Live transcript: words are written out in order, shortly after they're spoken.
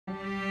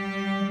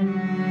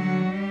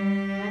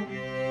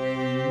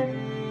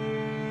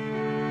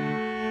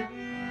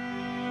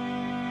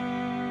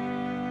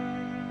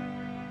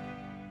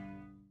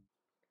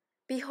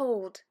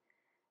Behold,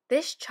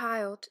 this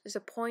child is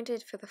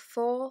appointed for the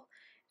fall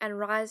and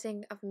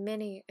rising of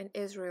many in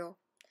Israel,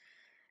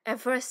 and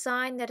for a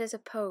sign that is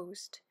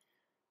opposed,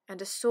 and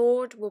a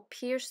sword will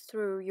pierce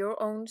through your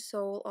own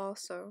soul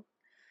also,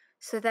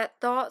 so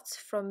that thoughts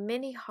from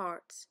many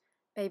hearts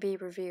may be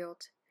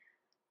revealed.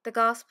 The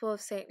Gospel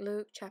of St.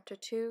 Luke, chapter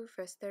 2,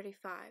 verse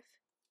 35.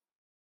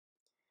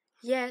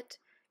 Yet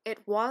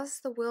it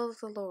was the will of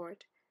the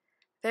Lord.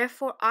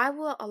 Therefore I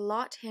will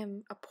allot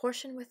him a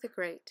portion with the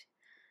great,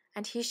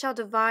 and he shall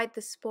divide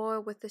the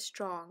spoil with the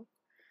strong,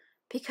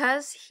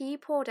 because he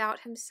poured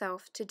out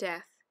himself to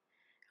death,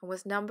 and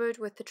was numbered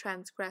with the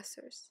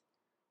transgressors.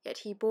 Yet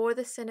he bore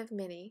the sin of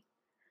many,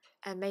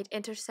 and made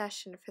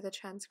intercession for the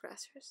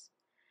transgressors.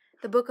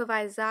 The book of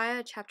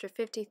Isaiah, chapter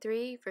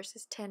 53,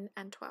 verses 10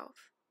 and 12.